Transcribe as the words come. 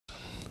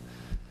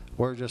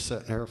we're just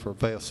sitting here for a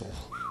vessel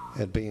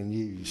and being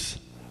used,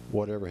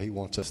 whatever He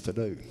wants us to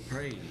do.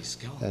 Praise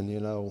God. And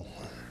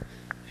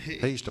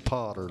He's the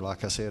potter,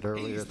 like I said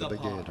earlier at the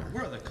beginning.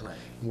 We're the clay.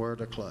 We're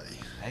the clay.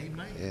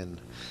 Amen.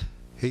 And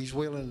He's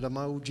willing to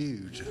mold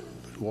you to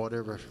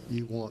whatever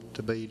you want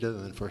to be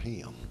doing for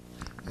Him.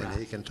 And Right.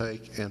 He can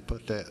take and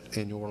put that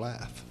in your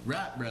life.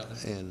 Right, brother.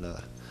 And,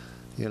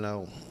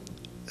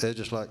 it's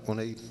just like when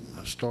He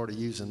started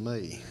using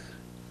me,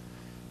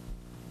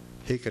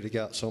 He could have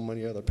got so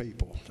many other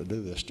people to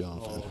do this,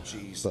 Jonathan. Oh,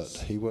 Jesus.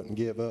 But He wouldn't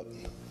give up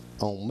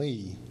on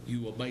me.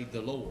 You obeyed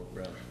the Lord,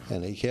 brother.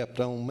 And He kept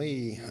on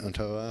me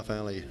until I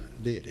finally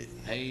did it.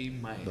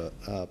 Amen. But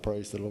I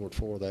praise the Lord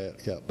for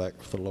that. Got back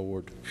with the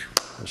Lord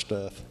and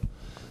stuff.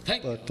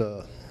 Thank you.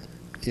 But,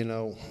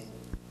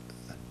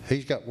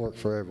 He's got work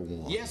for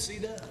everyone. Yes, He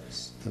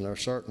does. And there are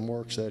certain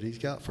works that He's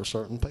got for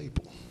certain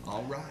people.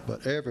 All right.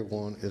 But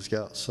everyone has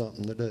got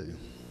something to do.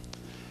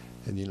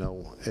 And,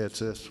 it's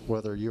just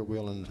whether you're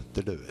willing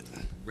to do it.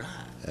 Right.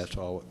 That's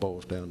all it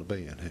boils down to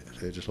being.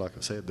 It's just like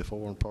I said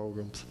before in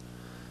programs,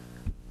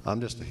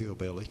 I'm just a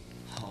hillbilly.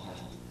 Oh,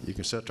 You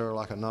can sit there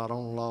like a knot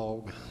on a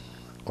log,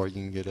 or you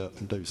can get up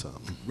and do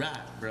something. right,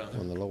 brother.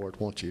 When the Lord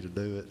wants you to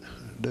do it,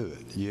 do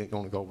it. You ain't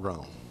going to go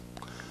wrong,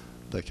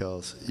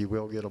 because you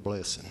will get a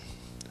blessing.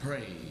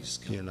 Praise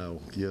God.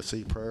 You'll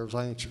see prayers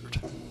answered.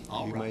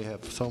 All You right. may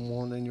have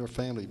someone in your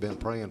family you've been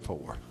praying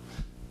for,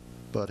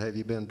 but have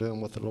you been doing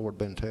what the Lord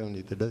been telling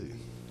you to do?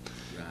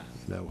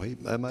 Right.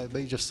 It may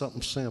be just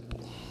something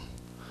simple.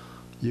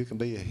 You can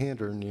be a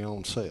hindering your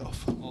own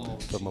self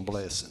from a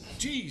blessing.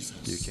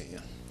 Jesus. You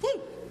can.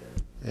 Woo.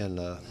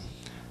 And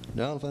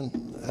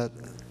Jonathan,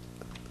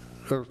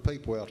 there's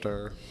people out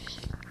there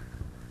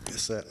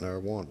sitting there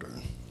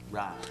wondering,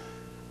 Right.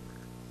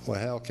 well,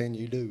 how can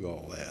you do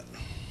all that?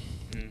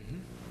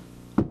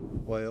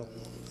 Mm-hmm. Well,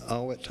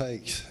 all it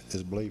takes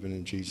is believing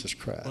in Jesus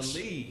Christ.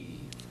 Believe.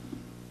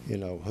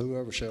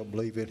 Whoever shall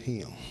believe in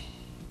Him,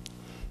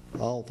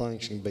 all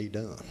things can be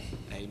done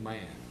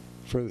Amen.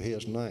 through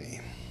His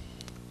name,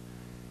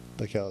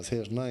 because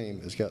His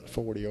name has got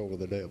 40 over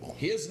the devil.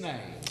 His name.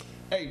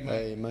 Amen.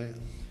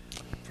 Amen.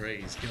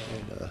 Praise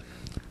God. And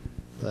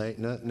there ain't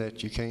nothing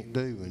that you can't do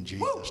in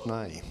Jesus'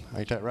 name.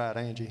 Ain't that right,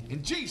 Angie?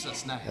 In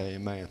Jesus' name.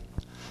 Amen.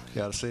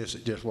 Got a sis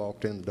that just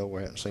walked in the door,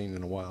 hadn't seen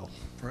in a while.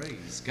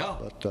 Praise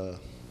God. But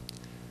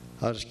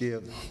I just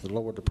give the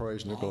Lord the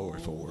praise and the glory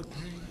for it.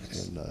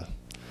 Praise. And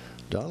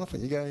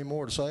Jonathan, you got any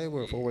more to say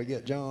before we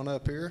get John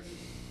up here?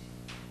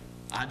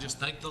 I just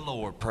thank the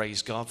Lord,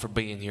 praise God, for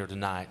being here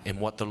tonight and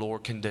what the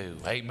Lord can do.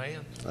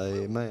 Amen.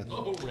 Amen.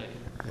 Glory.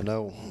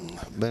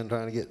 Been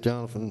trying to get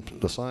Jonathan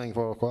to sing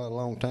for quite a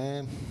long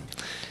time.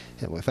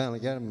 And we finally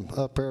got him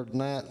up here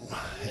tonight.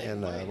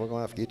 And we're going to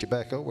have to get you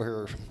back over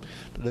here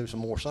to do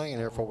some more singing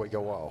here before we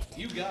go off.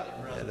 You got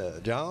it, brother.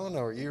 And John,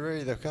 are you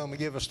ready to come and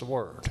give us the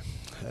word?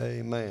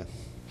 Amen.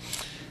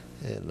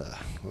 And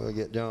we'll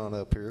get John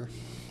up here.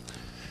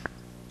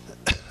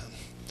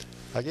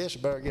 I guess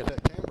you better get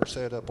that camera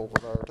set up over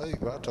there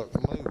too. I took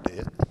and moved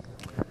it.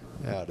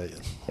 Yeah, I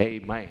did.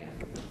 Amen.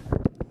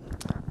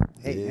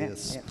 Amen.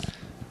 Yes.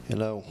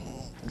 Yeah. All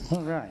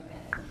right.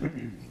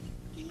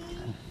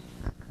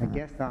 I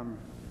guess I'm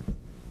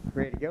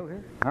ready to go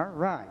here. All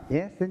right.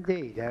 Yes,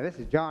 indeed. This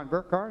is John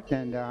Burkhart,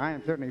 and I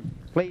am certainly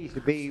pleased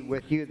to be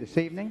with you this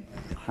evening.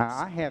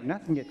 I have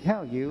nothing to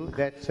tell you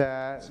that's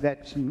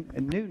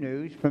new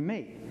news from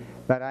me.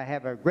 But I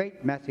have a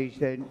great message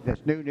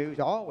that's new news,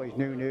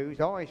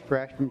 always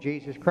fresh from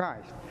Jesus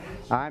Christ.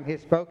 I'm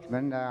His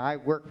spokesman. I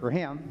work for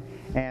Him,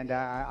 and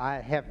I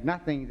have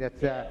nothing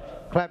that's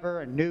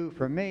clever and new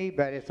for me,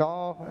 but it's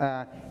all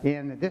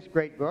in this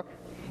great book,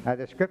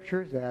 the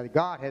Scriptures.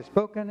 God has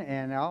spoken,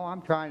 and all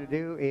I'm trying to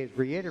do is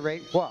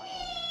reiterate what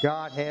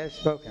God has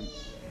spoken.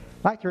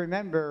 I'd like to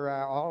remember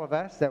all of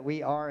us that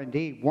we are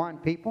indeed one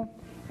people,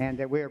 and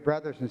that we are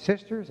brothers and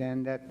sisters,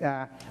 and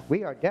that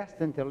we are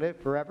destined to live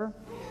forever.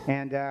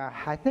 And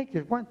I think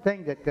there's one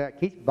thing that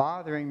keeps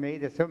bothering me,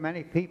 that so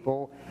many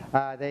people,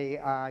 they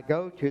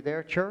go to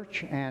their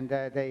church, and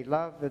they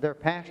love their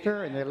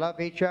pastor, and they love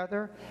each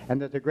other,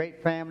 and there's a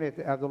great family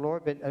of the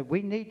Lord, but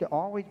we need to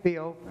always be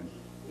open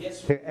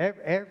to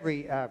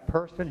every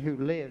person who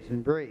lives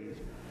and breathes.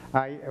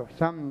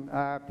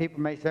 Some people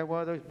may say,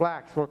 well, those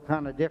blacks look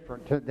kind of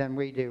different than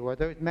we do, or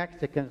those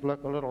Mexicans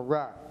look a little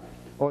rough,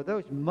 or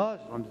those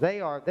Muslims,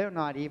 they're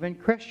not even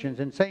Christians.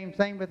 And same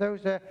thing with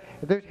those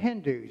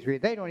Hindus.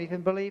 They don't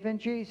even believe in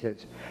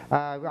Jesus.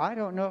 I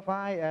don't know if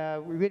I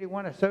really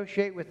want to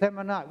associate with them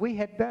or not. We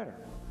had better,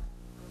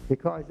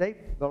 because they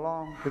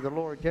belong to the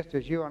Lord just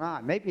as you and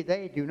I. Maybe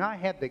they do not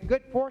have the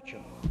good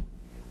fortune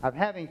of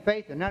having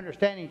faith and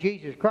understanding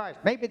Jesus Christ.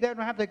 Maybe they don't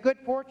have the good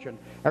fortune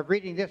of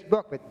reading this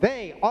book, but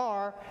they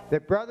are the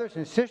brothers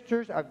and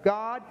sisters of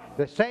God,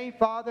 the same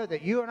Father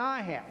that you and I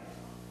have.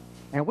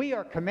 And we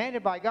are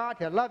commanded by God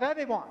to love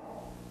everyone.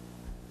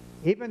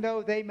 Even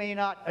though they may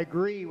not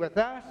agree with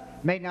us,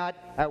 may not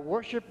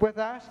worship with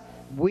us,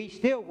 we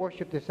still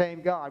worship the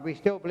same God. We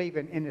still believe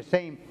in the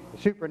same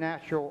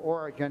supernatural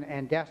origin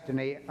and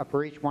destiny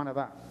for each one of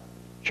us.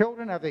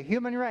 Children of the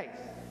human race.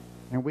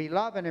 And we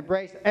love and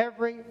embrace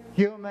every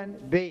human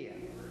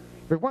being.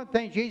 But one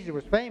thing Jesus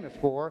was famous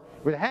for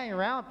was hanging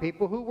around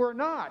people who were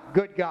not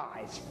good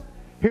guys,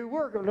 who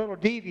were a little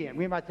deviant.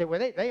 We might say, well,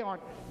 they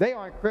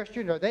aren't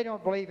Christians, or they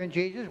don't believe in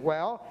Jesus.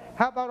 Well,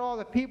 how about all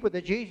the people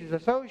that Jesus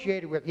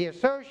associated with? He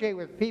associated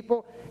with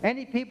people,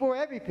 any people or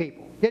every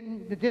people.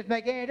 Didn't just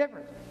make any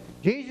difference.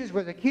 Jesus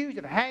was accused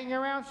of hanging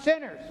around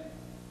sinners.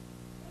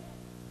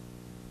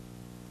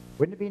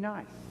 Wouldn't it be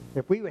nice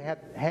if we would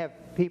have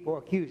people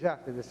accuse us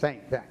of the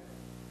same thing?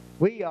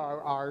 We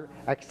are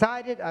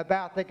excited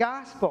about the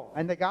gospel,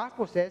 and the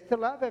gospel says to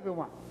love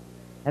everyone.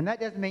 And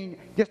that doesn't mean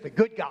just the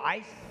good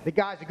guys, the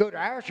guys who go to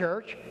our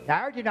church,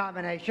 our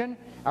denomination.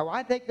 Oh,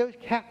 I think those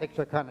Catholics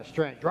are kind of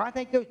strange. Or I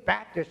think those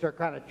Baptists are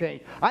kind of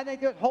strange. I think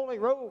those Holy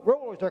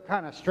Rollers are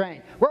kind of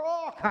strange. We're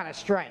all kind of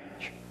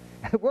strange.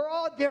 We're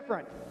all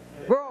different.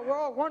 We're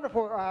all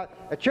wonderful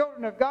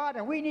children of God,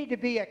 and we need to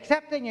be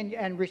accepting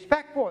and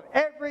respectful of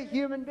every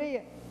human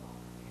being.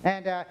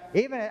 And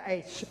even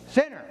a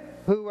sinner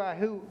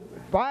who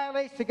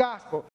violates the gospel